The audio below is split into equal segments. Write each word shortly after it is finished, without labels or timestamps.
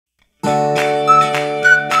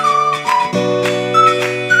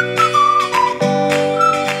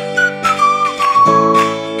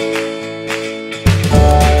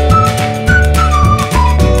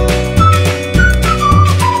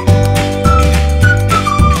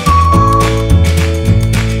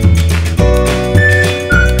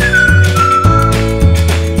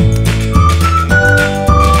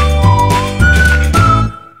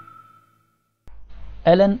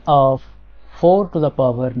ln of 4 to the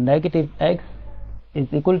power negative x is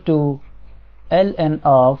equal to ln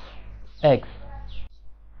of x.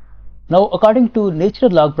 Now according to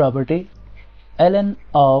natural log property, ln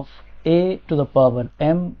of a to the power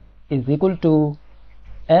m is equal to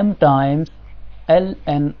m times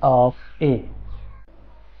ln of a.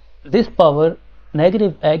 This power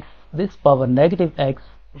negative x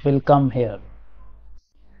will come here.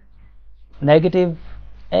 Negative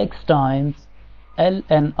x times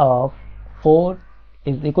ln of 4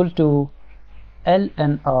 is equal to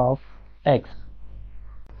ln of x.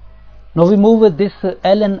 Now we move this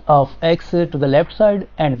ln of x to the left side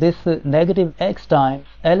and this negative x times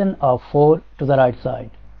ln of 4 to the right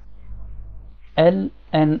side.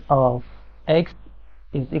 ln of x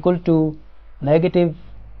is equal to negative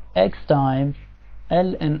x times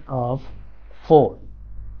ln of 4.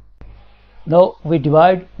 Now we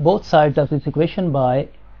divide both sides of this equation by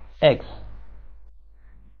x.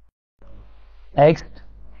 Next,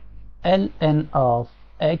 ln of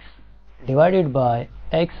x divided by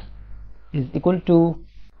x is equal to,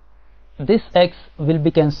 this x will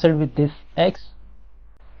be cancelled with this x,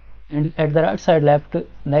 and at the right side left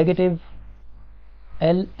negative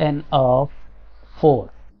ln of 4.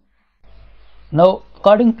 Now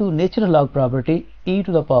according to natural log property, e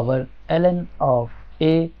to the power ln of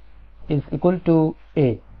a is equal to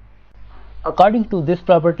a. According to this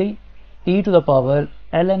property, e to the power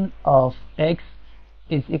ln of x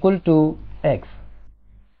is equal to x.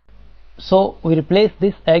 So we replace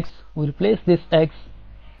this x with this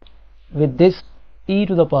e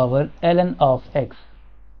to the power ln of x,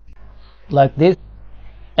 like this.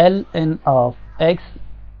 Ln of x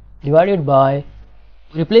divided by,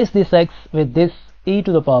 replace this x with this e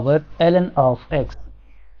to the power ln of x.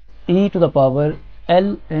 E to the power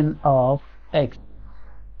ln of x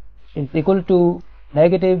is equal to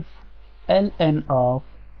negative ln of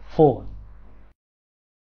 4.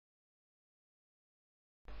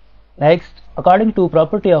 Next, according to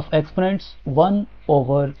property of exponents, 1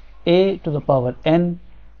 over a to the power n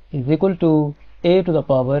is equal to a to the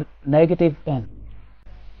power negative n.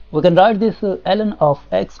 We can write this ln of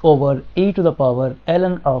x over e to the power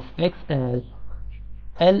ln of x as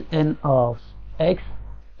ln of x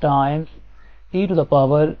times e to the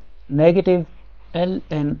power negative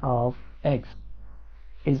ln of x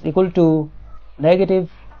is equal to negative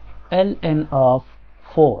ln of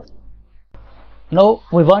 4. Now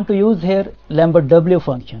we want to use here Lambert W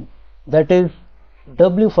function, that is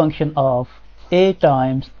W function of a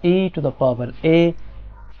times e to the power a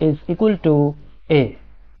is equal to a.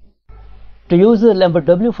 To use the Lambert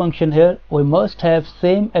W function here, we must have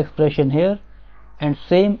same expression here and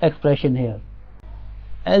same expression here.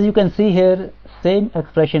 As you can see here, same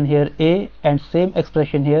expression here a and same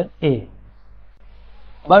expression here a.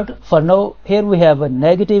 But for now, here we have a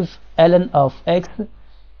negative ln of x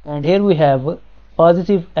and here we have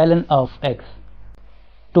positive ln of x.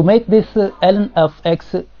 To make this ln of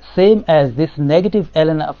x same as this negative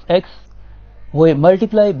ln of x, we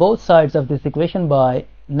multiply both sides of this equation by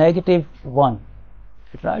negative 1.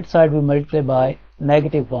 At right side we multiply by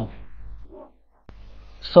negative 1.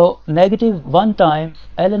 So negative 1 times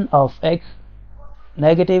ln of x,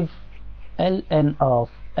 negative ln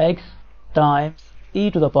of x times e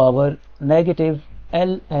to the power negative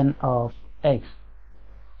ln of x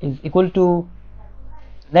is equal to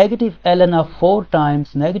negative ln of 4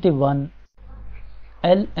 times negative 1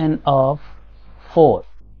 ln of 4.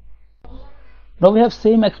 Now we have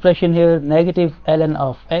same expression here, negative ln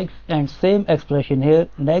of x, and same expression here,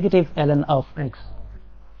 negative ln of x.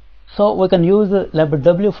 So we can use the Lambert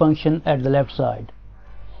W function at the left side.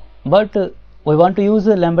 But we want to use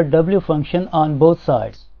the Lambert W function on both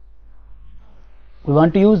sides. We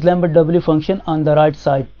want to use Lambert W function on the right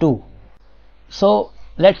side too. So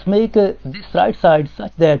let's make this right side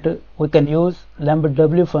such that we can use Lambert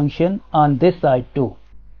W function on this side too.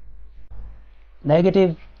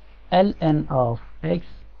 Negative ln of x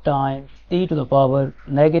times e to the power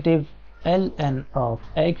negative ln of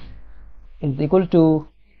x is equal to,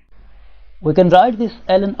 we can write this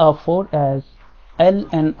ln of 4 as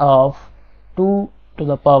ln of 2 to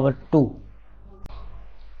the power 2.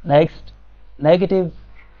 Next, negative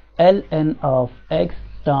ln of x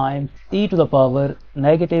times e to the power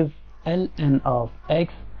negative ln of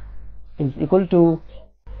x is equal to,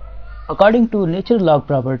 according to natural log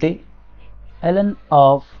property, ln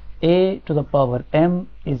of a to the power m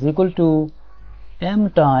is equal to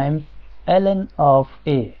m times ln of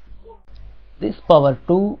a. This power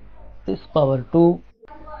 2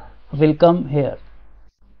 will come here.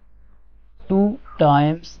 2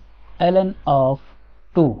 times ln of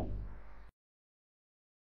 2.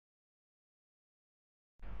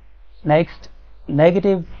 Next,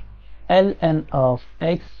 negative ln of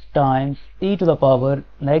x times e to the power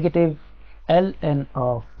negative ln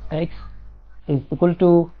of x is equal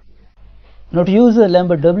to, now to use the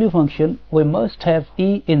Lambert W function, we must have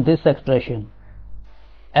e in this expression.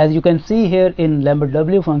 As you can see here in Lambert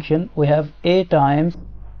W function, we have a times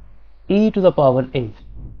e to the power a.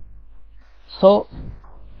 So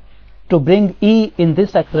to bring e in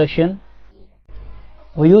this expression,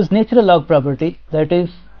 we use natural log property, that is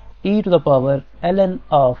e to the power ln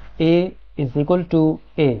of a is equal to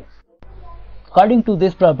a. According to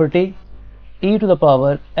this property, e to the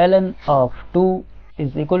power ln of 2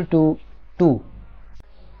 is equal to 2.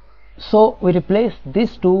 So we replace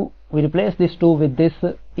this 2 with this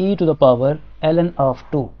e to the power ln of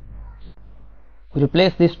 2. We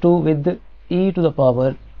replace this 2 with e to the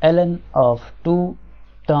power ln of 2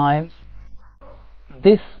 times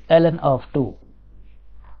this ln of 2.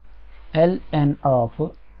 ln of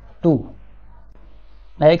 2.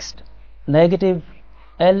 Next, negative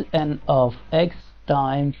ln of x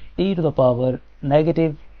times e to the power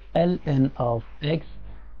negative ln of x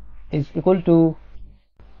is equal to,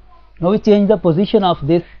 now we change the position of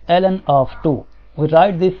this ln of 2. We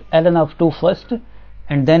write this ln of 2 first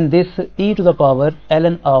and then this e to the power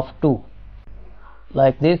ln of 2,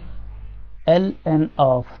 like this ln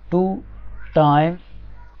of 2 times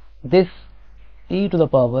this e to the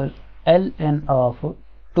power ln of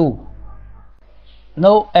 2.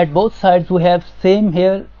 Now at both sides we have same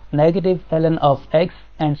here negative ln of x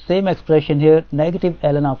and same expression here negative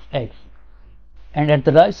ln of x, and at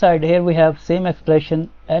the right side here we have same expression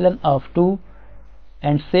ln of 2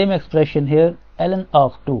 and same expression here ln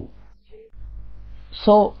of 2.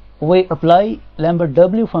 So we apply Lambert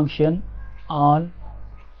W function on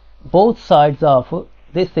both sides of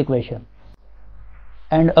this equation,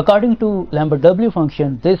 and according to Lambert W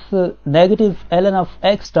function, this negative ln of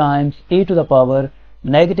x times e to the power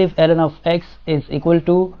negative ln of x is equal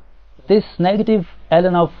to this negative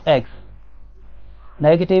ln of x,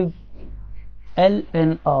 negative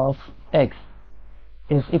ln of x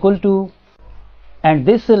is equal to, and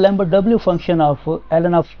this Lambert W function of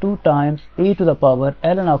ln of 2 times e to the power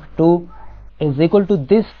ln of 2 is equal to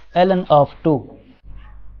this ln of 2,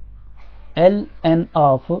 ln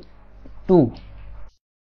of 2.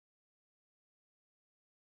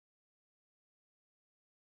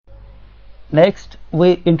 Next,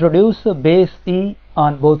 we introduce base e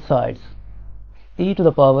on both sides. E to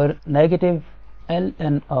the power negative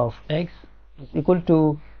ln of x is equal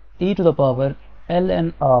to e to the power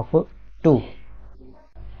ln of 2.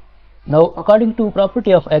 Now, according to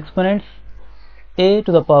property of exponents, a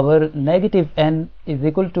to the power negative n is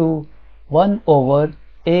equal to 1 over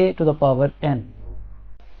a to the power n.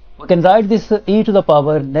 We can write this e to the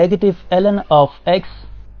power negative ln of x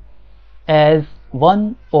as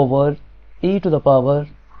 1 over e to the power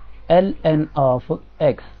ln of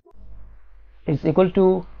x is equal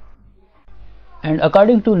to, and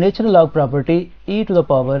according to natural log property, e to the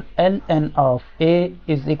power ln of a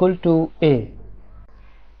is equal to a.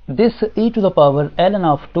 This e to the power ln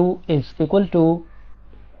of 2 is equal to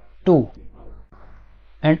 2,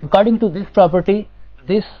 and according to this property,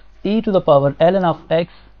 this e to the power ln of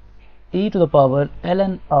x, e to the power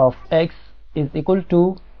ln of x is equal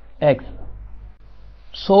to x.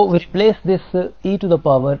 So we replace this e to the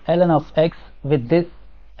power ln of x with this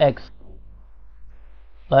x,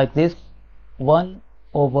 like this 1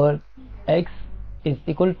 over x is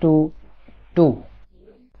equal to 2.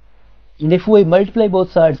 And if we multiply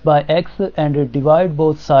both sides by x and divide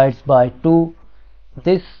both sides by 2,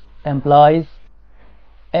 this implies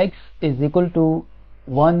x is equal to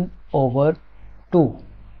 1 over 2.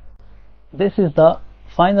 This is the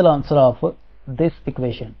final answer of this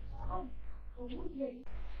equation.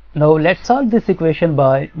 Now let's solve this equation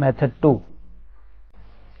by method 2.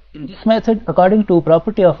 In this method, according to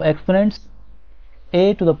property of exponents,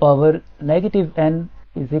 a to the power negative n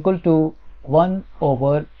is equal to 1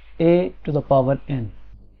 over a to the power n.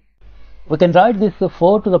 We can write this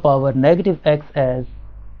 4 to the power negative x as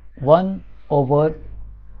 1 over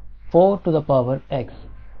 4 to the power x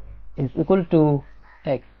is equal to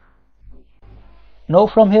x. Now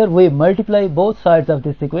from here we multiply both sides of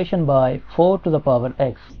this equation by 4 to the power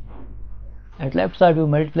x. At left side we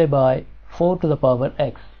multiply by 4 to the power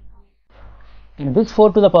x, and this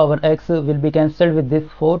 4 to the power x will be cancelled with this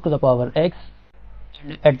 4 to the power x,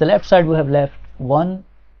 and at the left side we have left 1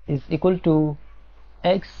 is equal to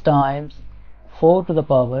x times 4 to the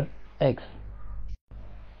power x.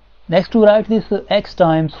 Next we write this x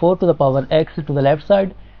times 4 to the power x to the left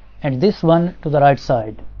side and this one to the right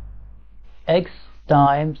side. X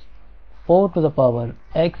times 4 to the power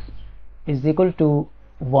x is equal to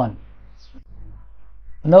 1.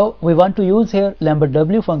 Now we want to use here lambda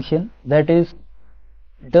w function, that is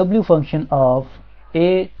w function of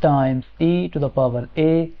a times e to the power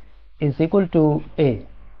a is equal to a.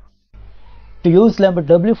 To use lambda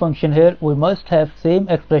w function here, we must have same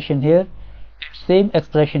expression here, same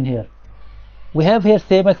expression here. We have here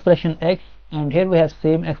same expression x, and here we have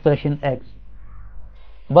same expression x.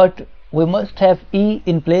 But we must have e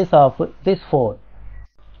in place of this 4.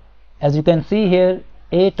 As you can see here,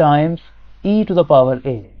 a times e to the power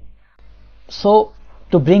a. So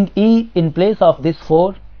to bring e in place of this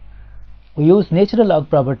 4, we use natural log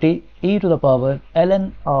property, e to the power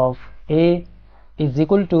ln of a is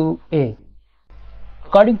equal to a.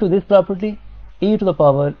 According to this property, e to the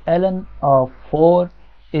power ln of 4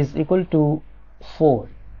 is equal to 4.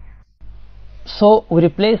 So we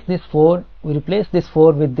replace this 4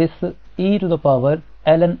 with this e to the power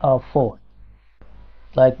ln of 4.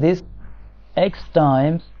 Like this, x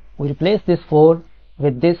times, we replace this 4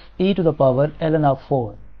 with this e to the power ln of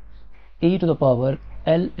 4. E to the power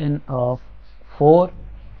ln of 4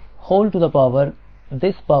 whole to the power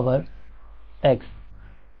this power x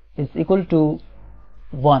is equal to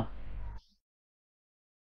 1.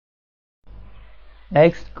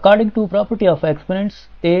 Next, according to property of exponents,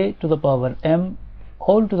 a to the power m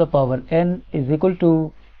whole to the power n is equal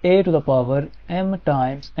to a to the power m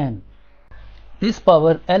times n. This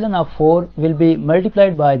power ln of 4 will be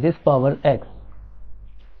multiplied by this power x.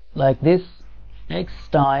 Like this, x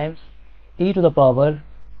times e to the power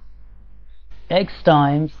x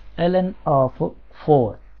times ln of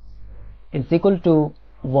 4 is equal to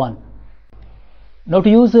 1. Now to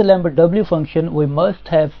use the lambda w function, we must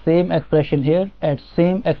have same expression here and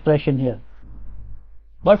same expression here.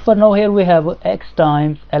 But for now, here we have x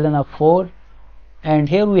times ln of 4, and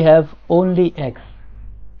here we have only x.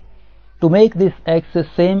 To make this x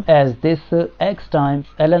same as this x times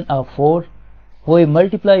ln of 4, we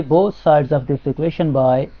multiply both sides of this equation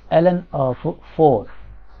by ln of 4.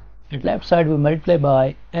 At left side we multiply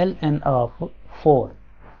by ln of 4.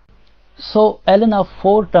 So ln of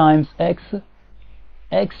 4 times x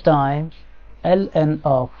times ln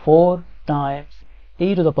of 4 times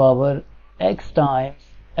e to the power x times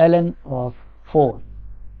ln of 4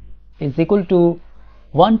 is equal to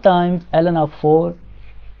 1 times ln of 4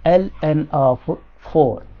 ln of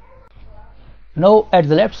 4. Now at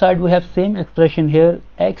the left side we have same expression here,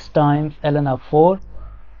 x times ln of 4,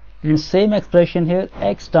 and same expression here,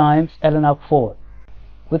 x times ln of 4.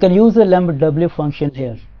 We can use the lambda w function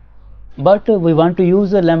here, but we want to use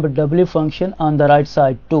the lambda w function on the right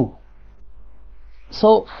side too.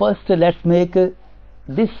 So first let's make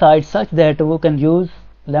this side such that we can use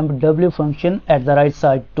lambda w function at the right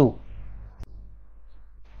side too.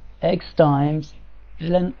 X times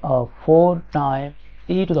ln of 4 times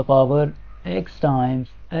e to the power x times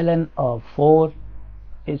ln of 4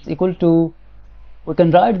 is equal to, we can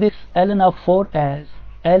write this ln of 4 as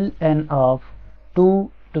ln of 2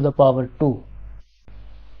 to the power 2.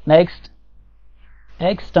 Next,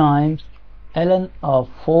 x times ln of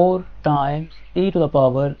 4 times e to the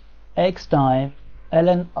power x times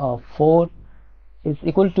ln of 4 is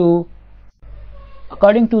equal to,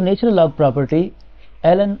 according to natural log property,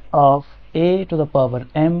 ln of a to the power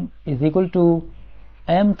m is equal to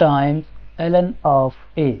m times ln of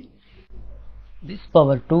a. This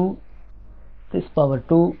power 2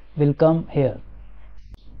 will come here.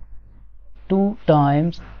 2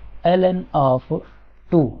 times ln of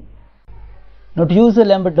 2. Now to use the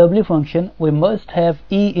lambda w function, we must have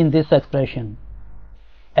e in this expression.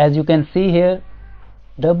 As you can see here,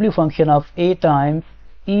 w function of a times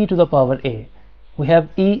e to the power a. We have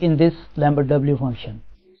e in this lambda w function.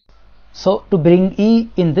 So to bring e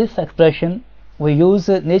in this expression, we use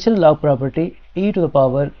natural log property, e to the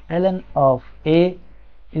power ln of a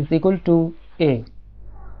is equal to a.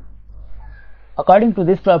 According to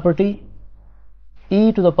this property,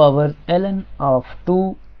 e to the power ln of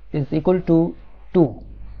 2 is equal to 2.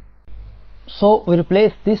 So we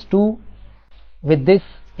replace this 2 with this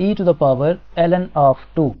e to the power ln of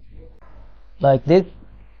 2. Like this,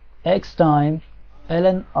 x times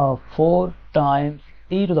ln of 4 times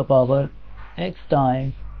e to the power x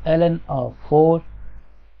times ln of 4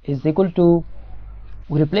 is equal to,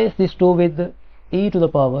 we replace this 2 with e to the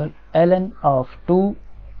power ln of 2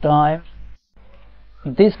 times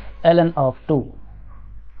this ln of 2,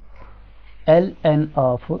 ln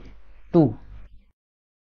of 2.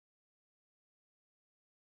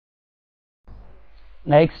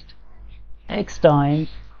 Next, x times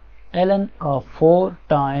ln of 4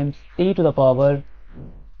 times e to the power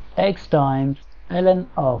x times ln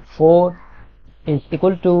of 4 is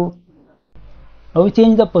equal to, now we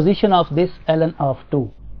change the position of this ln of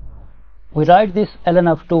 2. we write this ln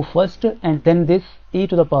of 2 first and then this e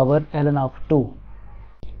to the power ln of 2.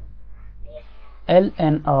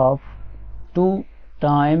 ln of 2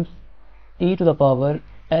 times e to the power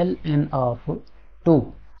ln of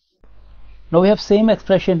 2. Now we have same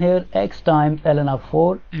expression here, x times ln of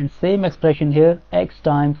 4, and same expression here, x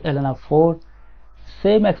times ln of 4,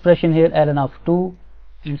 same expression here, ln of 2,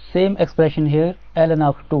 and same expression here, ln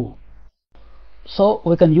of 2. So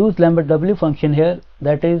we can use lambda w function here,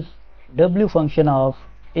 that is w function of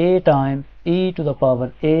a times e to the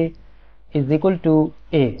power a is equal to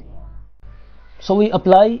a. So we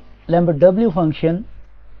apply lambda w function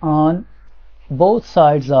on both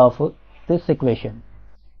sides of this equation,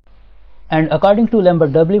 and according to lambda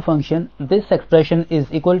w function, this expression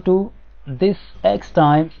is equal to this x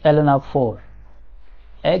times ln of 4.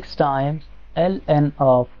 X times ln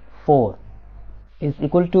of 4 is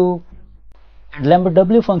equal to, and lambda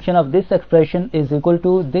w function of this expression is equal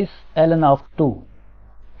to this ln of 2.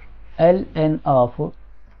 ln of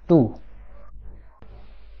 2.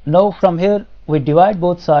 Now from here we divide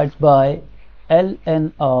both sides by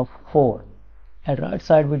ln of 4. At right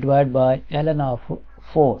side we divide by ln of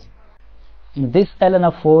 4. This ln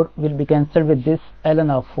of 4 will be cancelled with this ln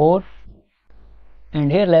of 4,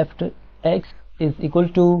 and here left x is equal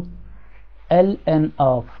to ln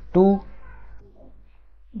of 2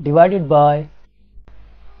 divided by,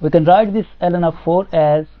 we can write this ln of 4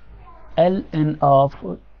 as ln of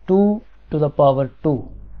 2 to the power 2.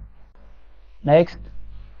 Next,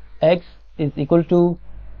 x is equal to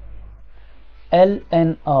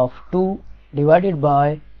ln of 2 divided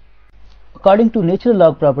by, according to natural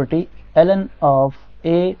log property, ln of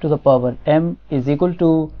a to the power m is equal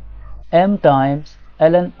to m times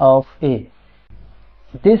ln of a.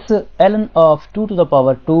 This ln of 2 to the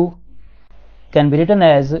power 2 can be written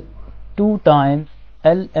as 2 times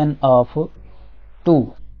ln of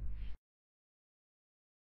 2.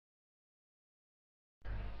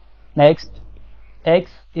 Next,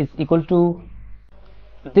 x is equal to,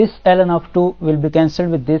 this ln of 2 will be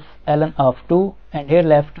cancelled with this ln of 2, and here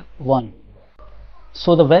left 1.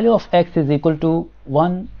 So the value of x is equal to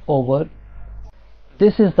 1 over,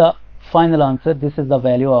 this is the final answer, this is the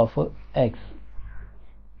value of x.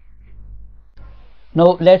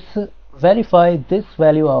 Now let's verify this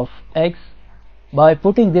value of x by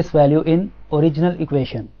putting this value in original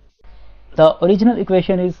equation. The original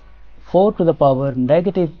equation is 4 to the power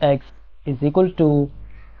negative x is equal to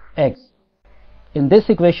x. In this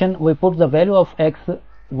equation we put the value of x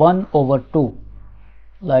 1 over 2,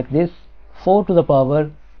 like this. 4 to the power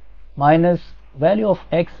minus value of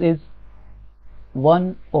x is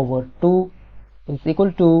 1 over 2 is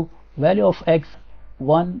equal to value of x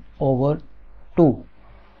 1 over 2.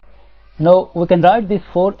 Now we can write this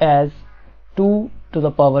 4 as 2 to the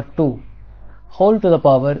power 2 whole to the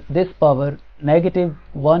power, this power negative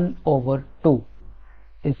 1 over 2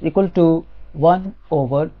 is equal to 1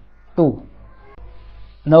 over 2.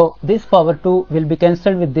 Now this power 2 will be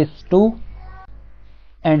cancelled with this 2,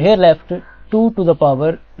 and here left 2 to the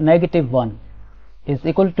power negative 1 is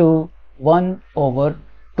equal to 1 over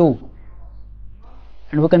 2.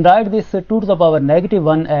 And we can write this 2 to the power negative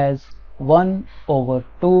 1 as 1 over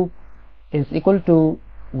 2 is equal to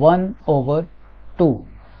 1 over 2.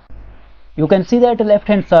 You can see that the left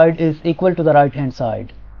hand side is equal to the right hand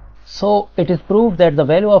side. So it is proved that the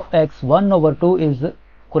value of x 1 over 2 is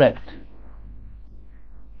correct.